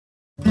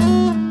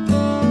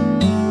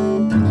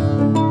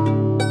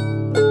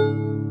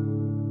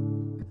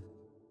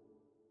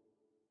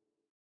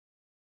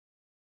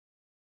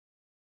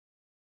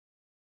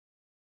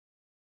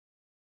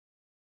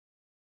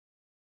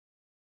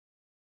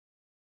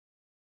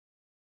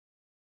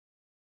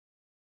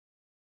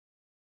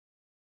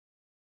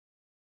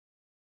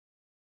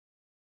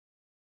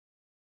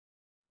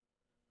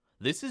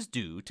This is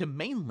due to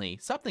mainly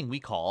something we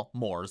call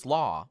Moore's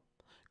Law.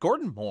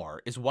 Gordon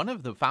Moore is one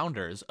of the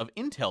founders of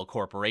Intel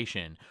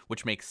Corporation,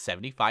 which makes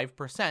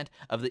 75%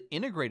 of the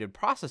integrated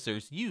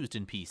processors used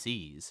in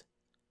PCs.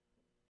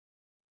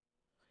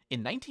 In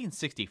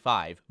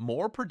 1965,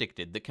 Moore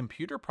predicted that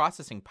computer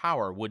processing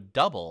power would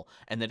double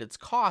and that its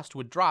cost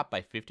would drop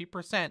by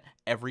 50%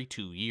 every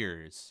 2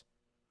 years.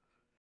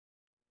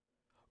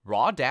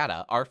 Raw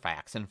data are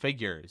facts and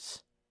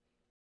figures.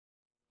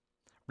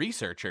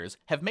 Researchers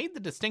have made the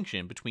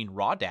distinction between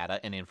raw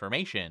data and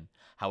information.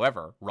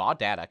 However, raw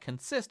data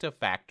consist of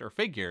fact or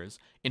figures.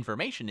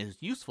 Information is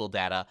useful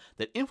data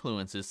that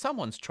influences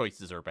someone's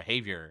choices or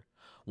behavior.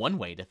 One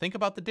way to think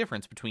about the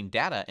difference between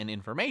data and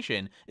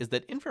information is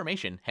that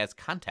information has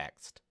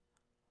context.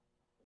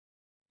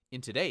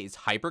 In today's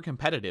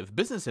hyper-competitive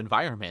business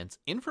environments,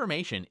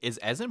 information is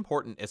as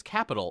important as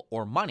capital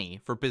or money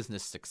for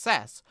business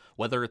success,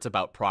 whether it's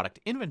about product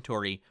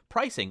inventory,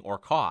 pricing, or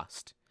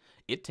cost.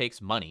 It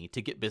takes money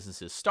to get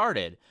businesses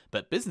started,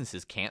 but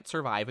businesses can't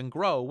survive and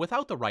grow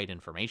without the right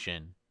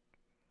information.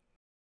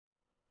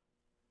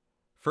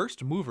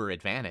 First mover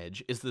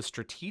advantage is the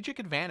strategic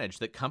advantage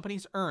that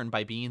companies earn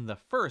by being the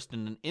first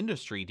in an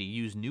industry to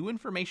use new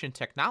information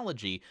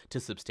technology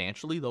to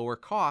substantially lower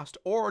cost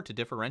or to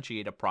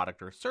differentiate a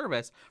product or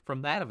service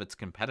from that of its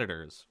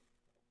competitors.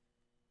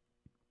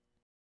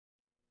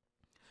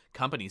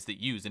 Companies that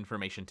use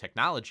information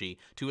technology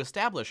to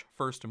establish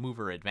first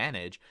mover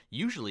advantage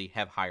usually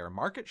have higher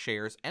market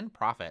shares and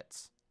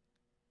profits.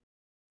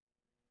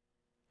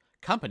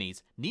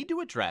 Companies need to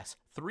address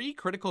 3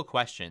 critical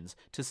questions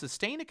to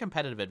sustain a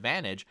competitive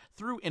advantage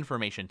through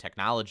information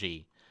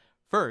technology.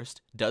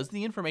 First, does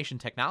the information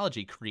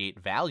technology create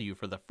value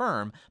for the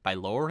firm by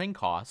lowering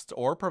costs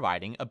or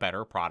providing a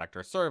better product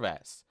or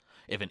service?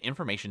 If an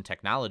information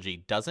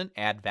technology doesn't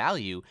add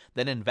value,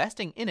 then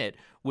investing in it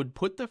would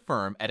put the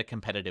firm at a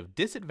competitive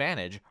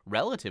disadvantage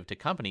relative to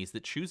companies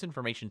that choose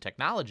information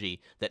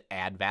technology that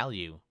add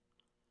value.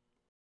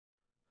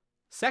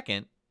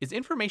 Second, is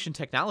information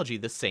technology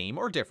the same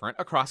or different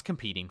across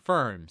competing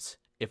firms?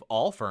 If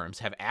all firms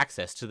have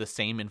access to the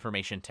same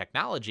information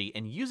technology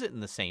and use it in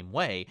the same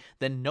way,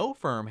 then no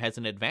firm has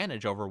an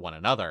advantage over one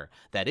another.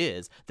 That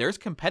is, there's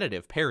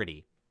competitive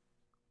parity.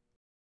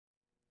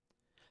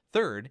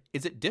 Third,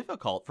 is it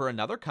difficult for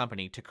another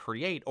company to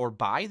create or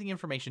buy the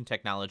information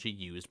technology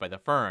used by the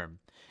firm?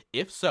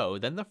 If so,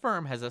 then the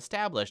firm has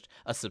established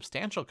a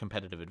substantial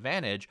competitive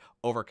advantage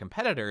over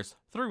competitors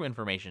through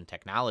information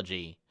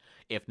technology.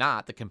 If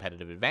not, the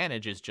competitive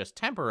advantage is just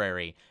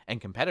temporary, and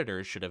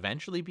competitors should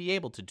eventually be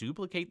able to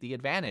duplicate the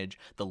advantage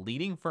the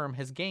leading firm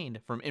has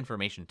gained from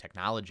information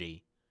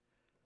technology.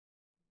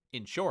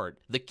 In short,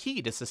 the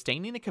key to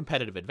sustaining a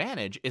competitive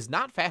advantage is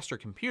not faster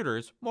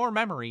computers, more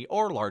memory,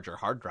 or larger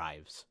hard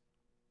drives.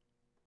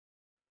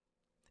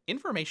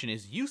 Information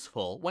is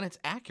useful when it's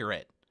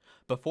accurate.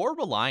 Before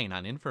relying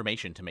on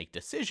information to make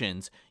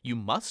decisions, you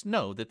must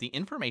know that the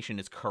information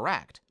is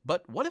correct,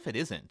 but what if it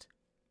isn't?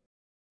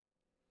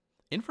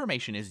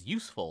 Information is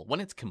useful when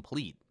it's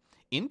complete.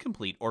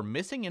 Incomplete or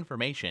missing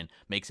information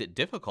makes it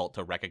difficult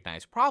to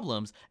recognize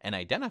problems and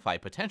identify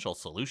potential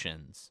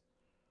solutions.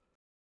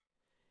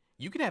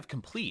 You can have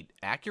complete,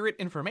 accurate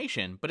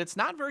information, but it's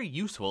not very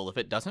useful if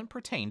it doesn't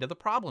pertain to the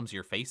problems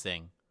you're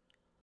facing.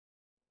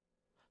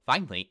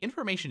 Finally,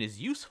 information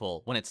is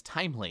useful when it's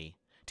timely.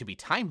 To be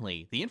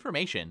timely, the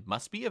information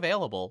must be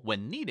available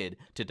when needed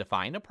to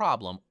define a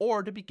problem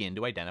or to begin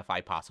to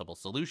identify possible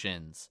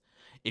solutions.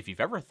 If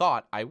you've ever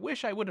thought, "I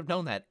wish I would have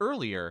known that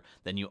earlier,"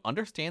 then you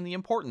understand the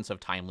importance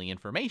of timely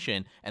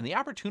information and the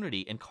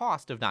opportunity and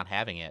cost of not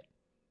having it.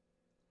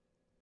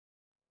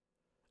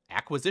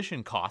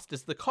 Acquisition cost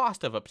is the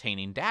cost of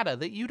obtaining data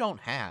that you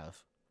don't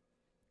have.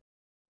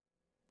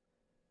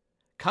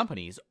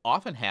 Companies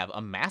often have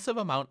a massive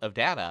amount of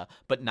data,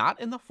 but not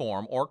in the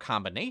form or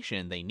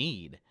combination they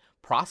need.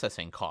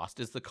 Processing cost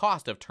is the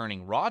cost of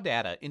turning raw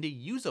data into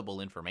usable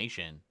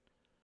information.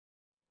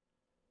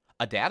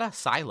 A data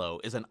silo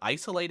is an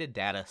isolated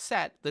data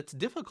set that's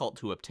difficult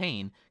to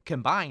obtain,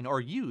 combine,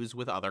 or use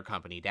with other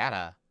company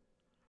data.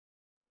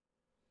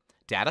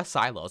 Data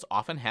silos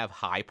often have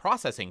high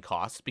processing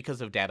costs because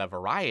of data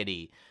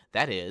variety,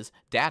 that is,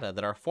 data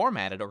that are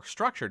formatted or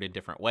structured in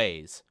different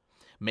ways.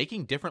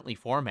 Making differently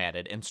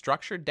formatted and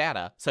structured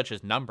data, such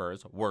as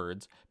numbers,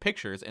 words,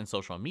 pictures, and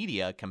social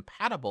media,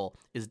 compatible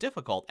is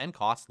difficult and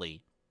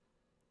costly.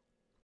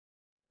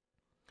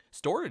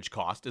 Storage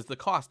cost is the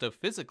cost of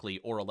physically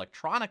or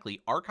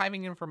electronically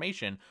archiving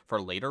information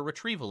for later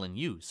retrieval and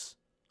use.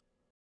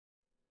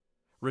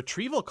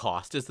 Retrieval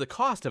cost is the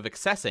cost of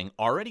accessing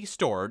already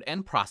stored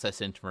and processed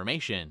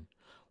information.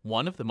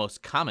 One of the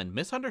most common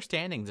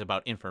misunderstandings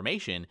about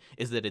information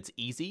is that it's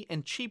easy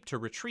and cheap to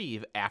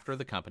retrieve after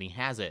the company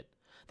has it.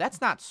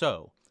 That's not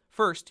so.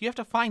 First, you have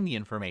to find the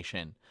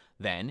information.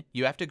 Then,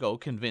 you have to go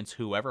convince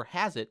whoever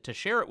has it to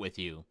share it with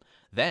you.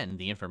 Then,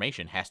 the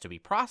information has to be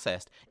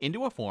processed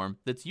into a form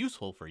that's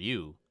useful for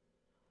you.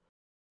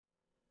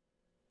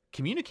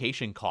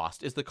 Communication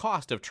cost is the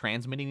cost of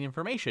transmitting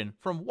information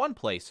from one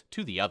place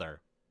to the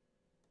other.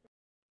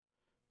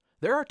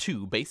 There are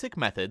two basic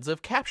methods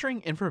of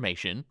capturing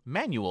information: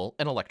 manual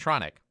and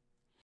electronic.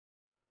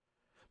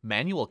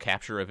 Manual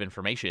capture of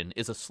information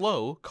is a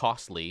slow,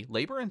 costly,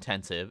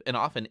 labor-intensive, and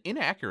often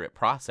inaccurate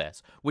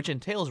process which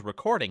entails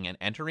recording and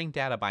entering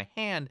data by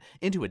hand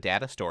into a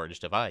data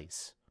storage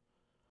device.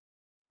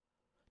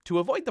 To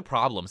avoid the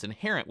problems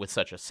inherent with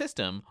such a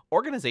system,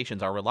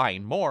 organizations are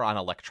relying more on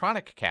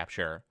electronic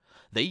capture.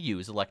 They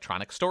use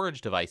electronic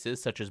storage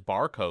devices such as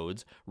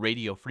barcodes,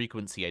 radio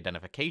frequency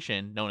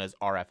identification, known as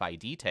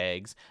RFID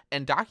tags,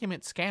 and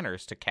document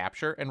scanners to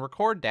capture and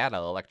record data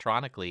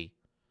electronically.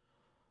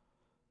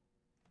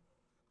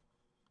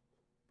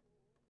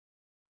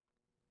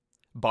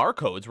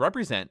 Barcodes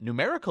represent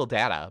numerical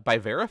data by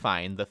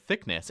verifying the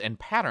thickness and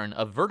pattern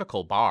of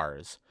vertical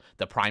bars.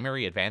 The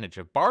primary advantage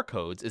of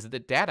barcodes is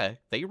that data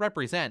they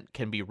represent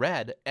can be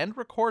read and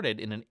recorded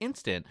in an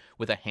instant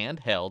with a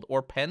handheld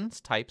or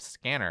pen-type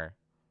scanner.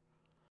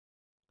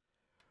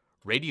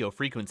 Radio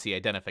frequency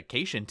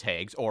identification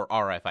tags, or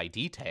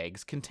RFID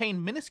tags,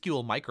 contain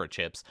minuscule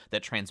microchips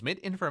that transmit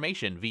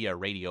information via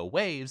radio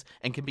waves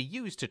and can be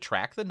used to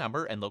track the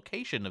number and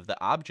location of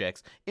the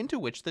objects into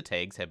which the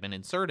tags have been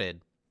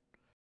inserted.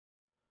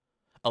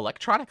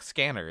 Electronic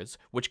scanners,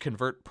 which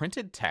convert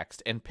printed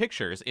text and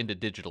pictures into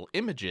digital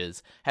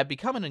images, have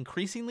become an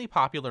increasingly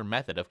popular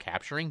method of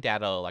capturing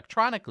data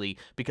electronically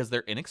because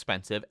they're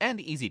inexpensive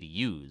and easy to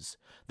use.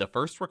 The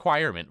first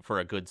requirement for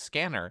a good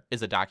scanner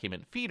is a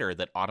document feeder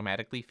that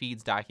automatically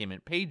feeds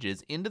document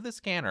pages into the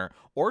scanner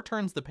or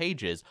turns the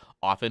pages,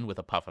 often with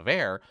a puff of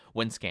air,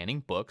 when scanning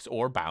books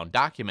or bound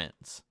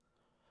documents.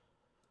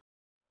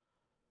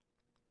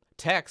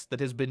 Text that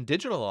has been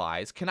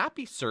digitalized cannot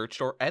be searched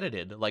or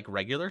edited like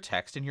regular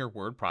text in your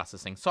word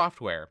processing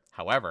software.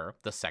 However,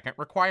 the second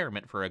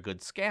requirement for a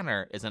good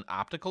scanner is an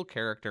optical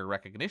character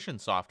recognition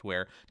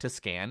software to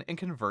scan and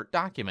convert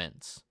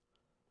documents.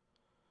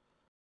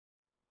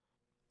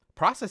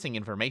 Processing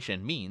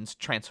information means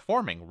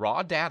transforming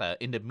raw data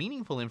into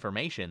meaningful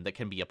information that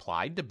can be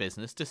applied to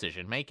business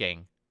decision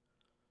making.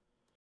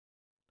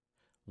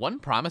 One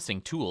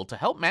promising tool to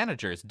help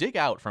managers dig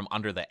out from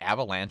under the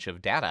avalanche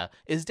of data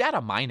is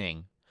data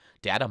mining.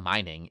 Data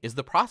mining is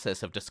the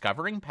process of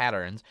discovering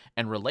patterns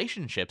and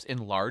relationships in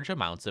large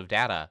amounts of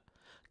data.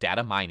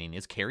 Data mining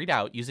is carried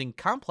out using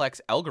complex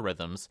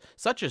algorithms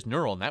such as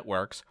neural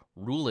networks,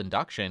 rule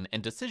induction,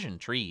 and decision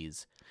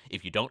trees.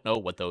 If you don't know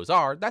what those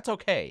are, that's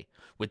okay.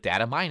 With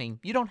data mining,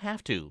 you don't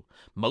have to.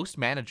 Most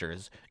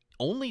managers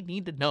only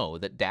need to know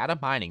that data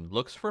mining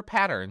looks for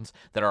patterns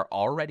that are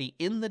already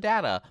in the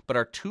data but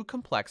are too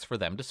complex for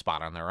them to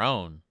spot on their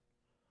own.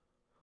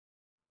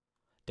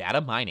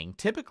 Data mining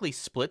typically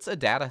splits a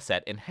data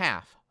set in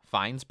half,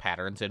 finds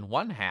patterns in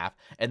one half,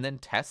 and then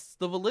tests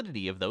the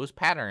validity of those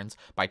patterns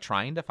by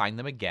trying to find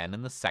them again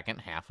in the second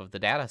half of the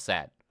data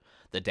set.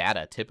 The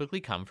data typically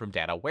come from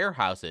data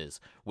warehouses,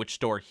 which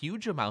store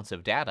huge amounts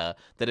of data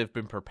that have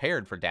been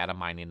prepared for data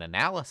mining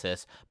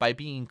analysis by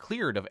being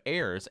cleared of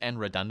errors and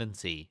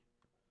redundancy.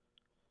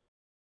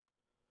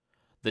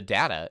 The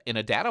data in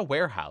a data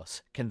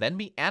warehouse can then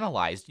be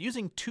analyzed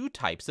using two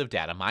types of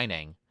data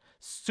mining.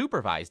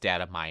 Supervised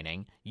data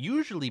mining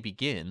usually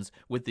begins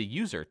with the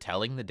user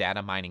telling the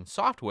data mining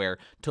software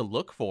to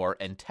look for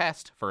and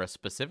test for a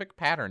specific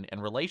pattern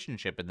and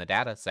relationship in the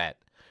data set.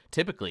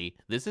 Typically,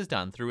 this is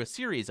done through a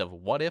series of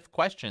what-if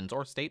questions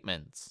or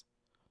statements.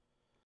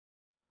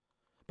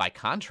 By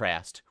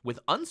contrast, with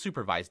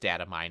unsupervised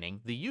data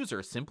mining, the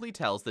user simply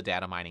tells the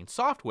data mining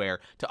software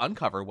to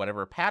uncover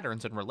whatever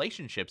patterns and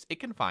relationships it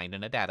can find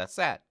in a data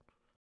set.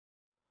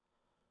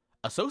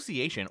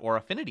 Association or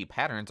affinity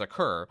patterns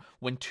occur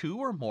when two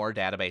or more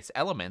database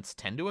elements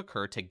tend to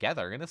occur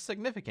together in a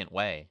significant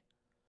way.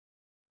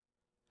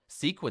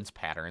 Sequence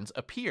patterns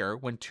appear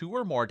when two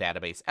or more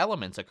database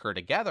elements occur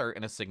together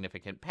in a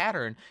significant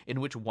pattern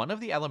in which one of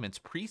the elements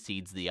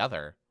precedes the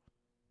other.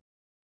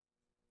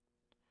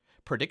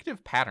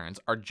 Predictive patterns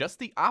are just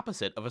the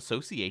opposite of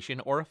association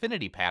or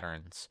affinity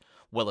patterns.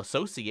 While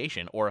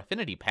association or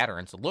affinity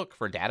patterns look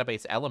for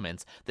database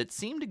elements that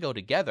seem to go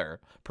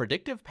together,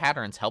 predictive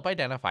patterns help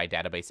identify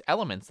database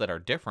elements that are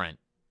different.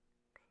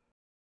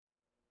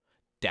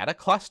 Data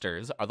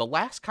clusters are the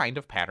last kind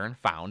of pattern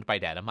found by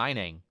data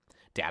mining.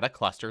 Data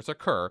clusters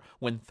occur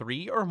when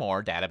three or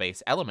more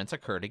database elements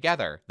occur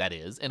together, that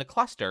is, in a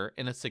cluster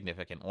in a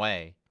significant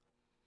way.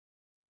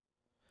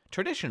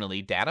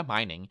 Traditionally, data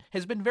mining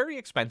has been very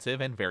expensive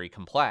and very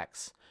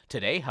complex.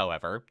 Today,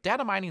 however,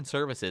 data mining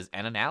services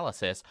and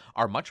analysis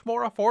are much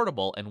more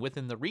affordable and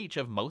within the reach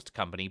of most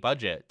company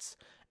budgets.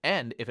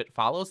 And if it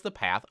follows the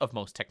path of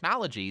most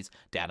technologies,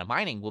 data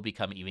mining will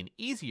become even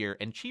easier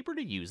and cheaper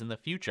to use in the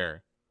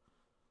future.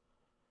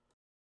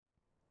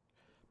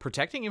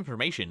 Protecting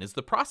information is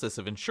the process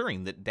of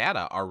ensuring that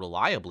data are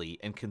reliably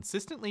and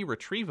consistently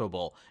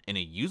retrievable in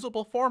a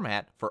usable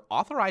format for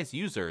authorized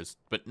users,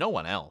 but no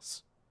one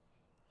else.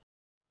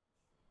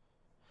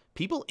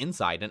 People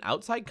inside and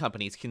outside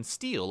companies can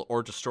steal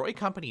or destroy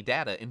company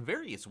data in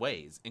various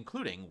ways,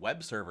 including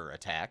web server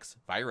attacks,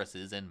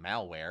 viruses and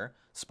malware,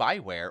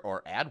 spyware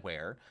or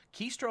adware,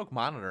 keystroke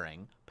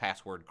monitoring,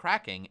 password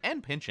cracking,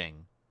 and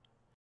pinching.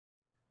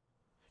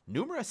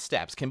 Numerous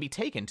steps can be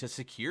taken to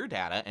secure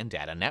data and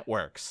data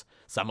networks.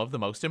 Some of the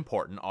most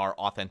important are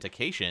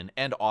authentication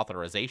and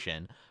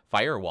authorization,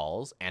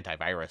 firewalls,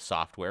 antivirus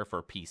software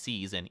for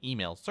PCs and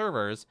email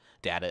servers,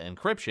 data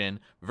encryption,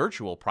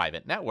 virtual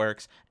private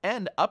networks,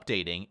 and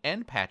updating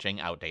and patching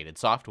outdated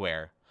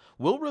software.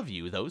 We'll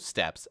review those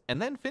steps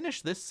and then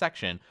finish this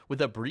section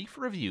with a brief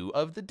review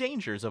of the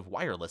dangers of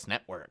wireless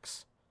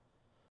networks.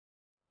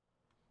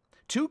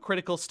 Two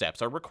critical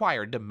steps are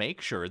required to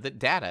make sure that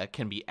data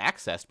can be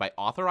accessed by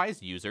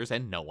authorized users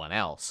and no one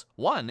else.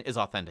 One is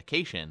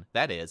authentication,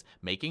 that is,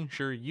 making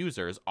sure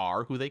users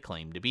are who they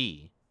claim to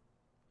be.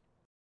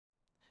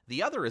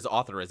 The other is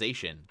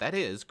authorization, that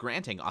is,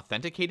 granting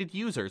authenticated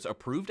users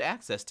approved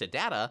access to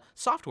data,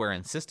 software,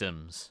 and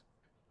systems.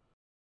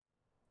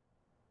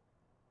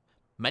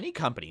 Many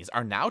companies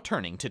are now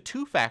turning to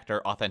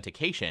two-factor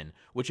authentication,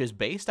 which is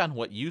based on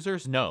what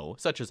users know,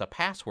 such as a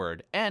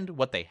password, and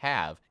what they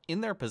have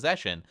in their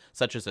possession,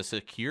 such as a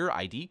secure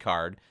ID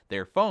card,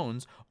 their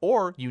phones,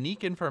 or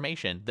unique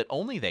information that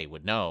only they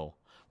would know.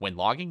 When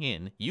logging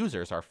in,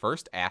 users are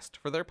first asked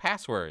for their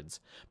passwords,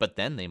 but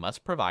then they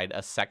must provide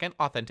a second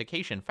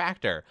authentication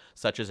factor,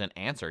 such as an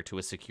answer to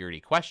a security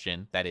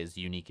question, that is,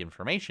 unique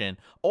information,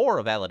 or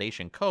a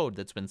validation code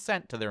that's been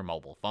sent to their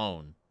mobile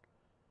phone.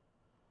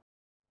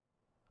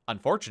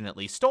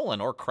 Unfortunately,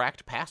 stolen or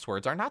cracked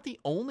passwords are not the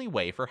only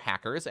way for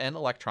hackers and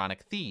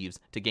electronic thieves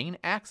to gain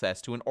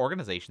access to an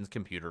organization's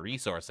computer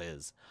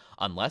resources.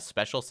 Unless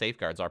special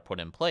safeguards are put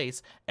in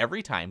place,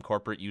 every time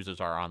corporate users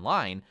are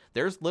online,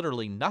 there's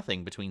literally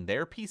nothing between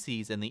their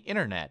PCs and the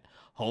internet.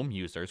 Home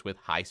users with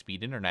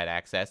high-speed internet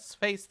access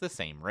face the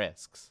same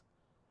risks.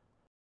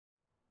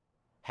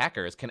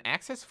 Hackers can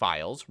access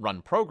files,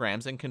 run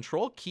programs, and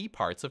control key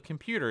parts of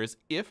computers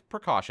if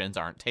precautions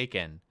aren't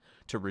taken.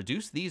 To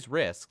reduce these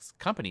risks,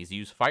 companies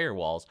use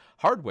firewalls,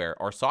 hardware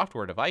or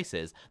software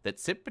devices that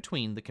sit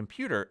between the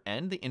computer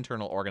and the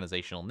internal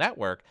organizational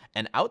network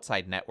and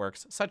outside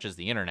networks such as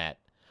the internet.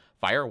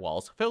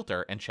 Firewalls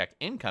filter and check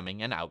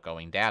incoming and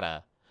outgoing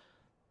data.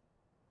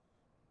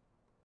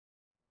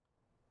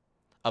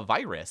 A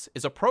virus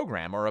is a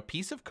program or a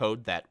piece of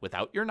code that,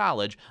 without your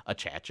knowledge,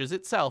 attaches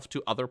itself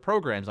to other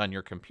programs on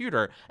your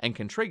computer and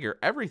can trigger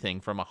everything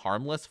from a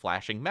harmless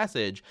flashing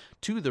message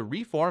to the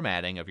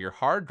reformatting of your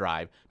hard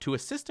drive to a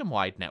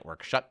system-wide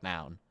network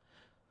shutdown.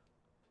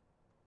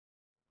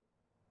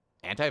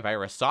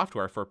 Antivirus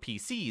software for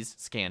PCs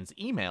scans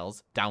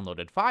emails,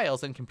 downloaded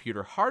files, and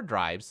computer hard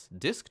drives,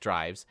 disk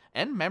drives,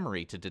 and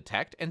memory to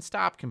detect and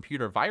stop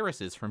computer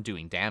viruses from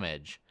doing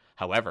damage.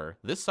 However,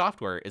 this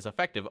software is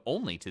effective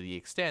only to the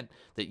extent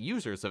that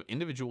users of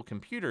individual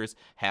computers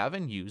have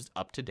and used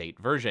up-to-date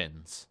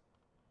versions.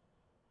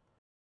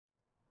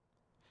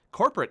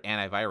 Corporate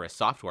antivirus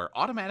software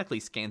automatically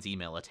scans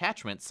email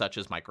attachments such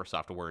as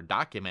Microsoft Word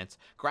documents,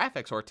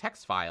 graphics, or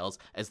text files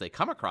as they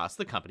come across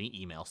the company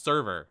email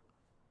server.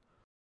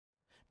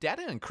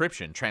 Data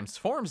encryption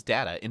transforms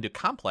data into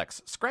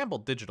complex,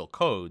 scrambled digital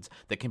codes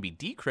that can be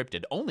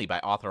decrypted only by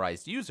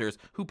authorized users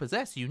who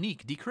possess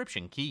unique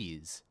decryption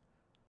keys.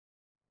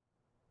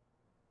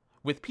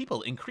 With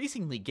people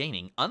increasingly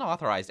gaining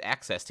unauthorized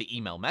access to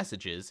email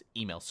messages,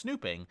 email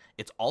snooping,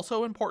 it's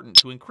also important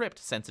to encrypt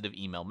sensitive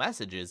email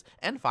messages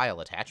and file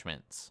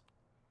attachments.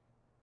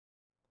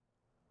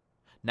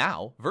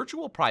 Now,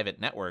 virtual private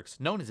networks,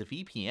 known as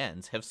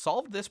VPNs, have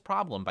solved this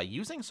problem by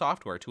using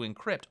software to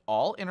encrypt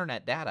all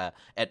internet data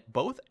at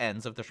both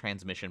ends of the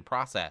transmission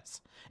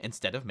process.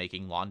 Instead of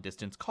making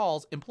long-distance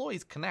calls,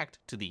 employees connect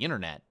to the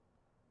internet.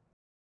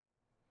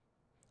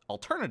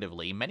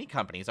 Alternatively, many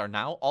companies are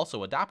now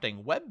also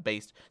adopting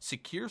web-based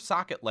secure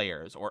socket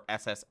layers, or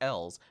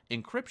SSLs,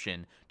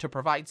 encryption to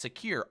provide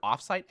secure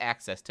off-site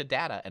access to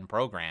data and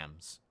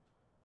programs.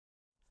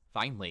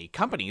 Finally,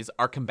 companies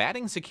are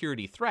combating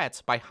security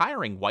threats by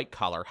hiring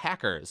white-collar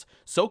hackers,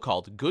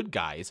 so-called good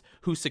guys,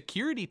 who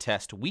security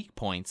test weak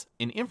points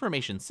in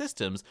information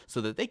systems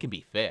so that they can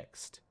be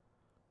fixed.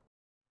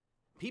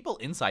 People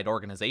inside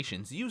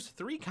organizations use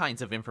three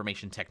kinds of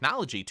information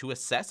technology to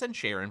assess and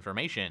share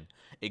information: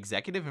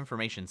 executive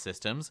information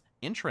systems,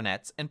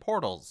 intranets, and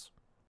portals.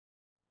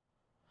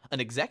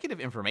 An executive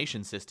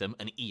information system,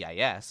 an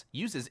EIS,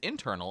 uses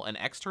internal and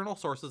external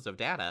sources of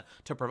data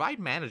to provide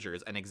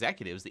managers and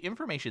executives the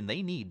information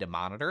they need to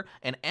monitor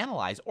and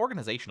analyze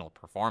organizational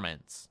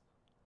performance.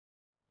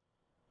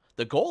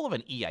 The goal of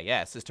an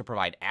EIS is to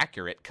provide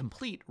accurate,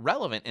 complete,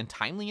 relevant, and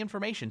timely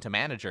information to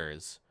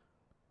managers.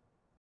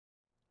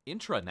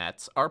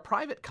 Intranets are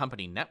private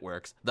company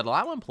networks that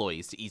allow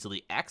employees to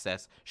easily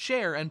access,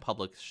 share, and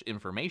publish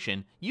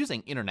information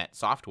using internet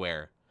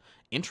software.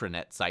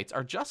 Intranet sites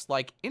are just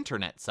like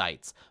internet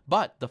sites,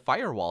 but the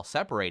firewall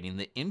separating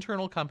the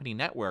internal company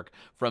network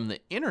from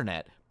the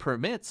internet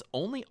permits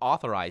only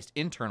authorized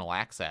internal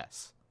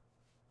access.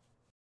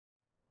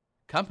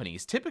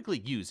 Companies typically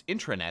use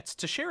intranets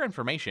to share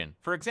information,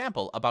 for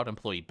example, about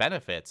employee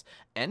benefits,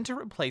 and to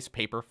replace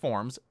paper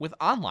forms with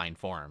online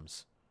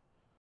forms.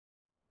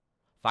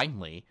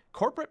 Finally,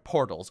 corporate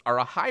portals are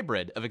a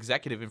hybrid of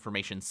executive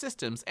information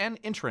systems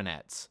and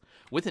intranets.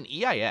 With an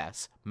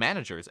EIS,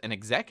 managers and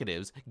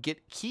executives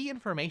get key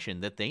information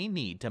that they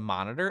need to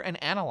monitor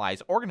and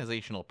analyze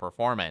organizational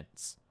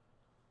performance.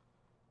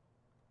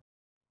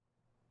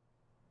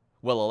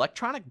 While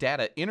electronic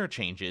data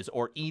interchanges,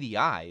 or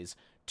EDIs,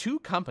 two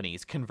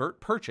companies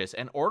convert purchase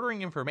and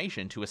ordering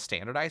information to a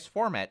standardized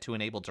format to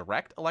enable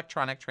direct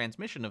electronic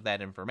transmission of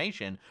that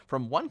information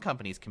from one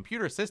company's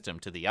computer system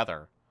to the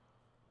other.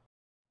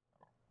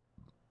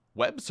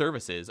 Web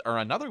services are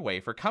another way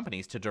for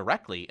companies to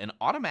directly and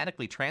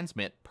automatically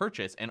transmit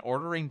purchase and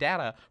ordering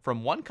data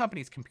from one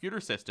company's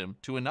computer system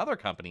to another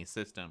company's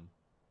system.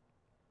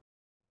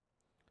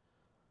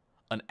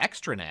 An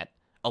extranet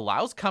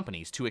allows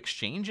companies to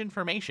exchange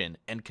information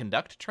and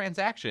conduct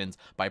transactions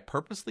by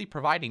purposely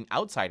providing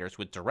outsiders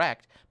with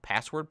direct,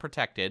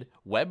 password-protected,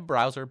 web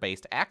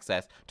browser-based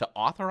access to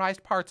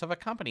authorized parts of a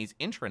company's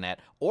intranet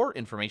or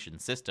information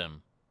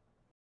system.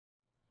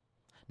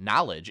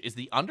 Knowledge is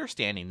the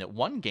understanding that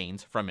one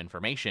gains from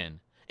information.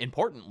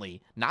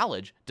 Importantly,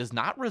 knowledge does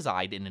not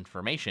reside in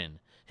information.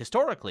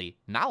 Historically,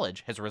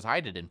 knowledge has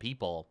resided in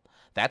people.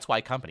 That's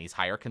why companies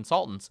hire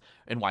consultants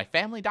and why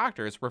family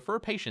doctors refer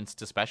patients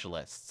to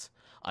specialists.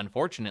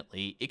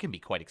 Unfortunately, it can be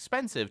quite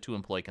expensive to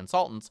employ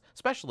consultants,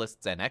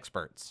 specialists, and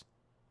experts.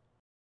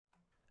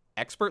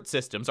 Expert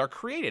systems are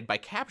created by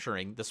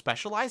capturing the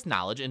specialized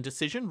knowledge and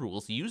decision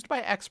rules used by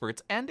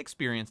experts and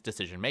experienced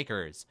decision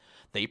makers.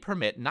 They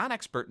permit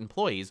non-expert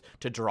employees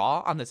to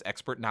draw on this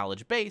expert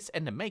knowledge base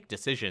and to make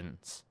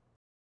decisions.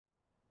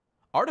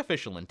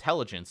 Artificial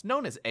intelligence,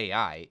 known as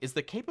AI, is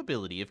the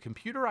capability of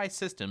computerized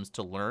systems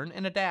to learn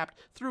and adapt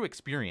through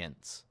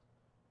experience.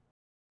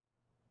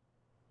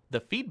 The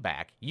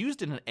feedback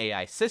used in an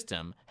AI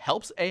system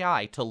helps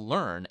AI to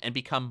learn and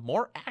become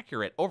more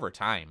accurate over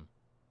time.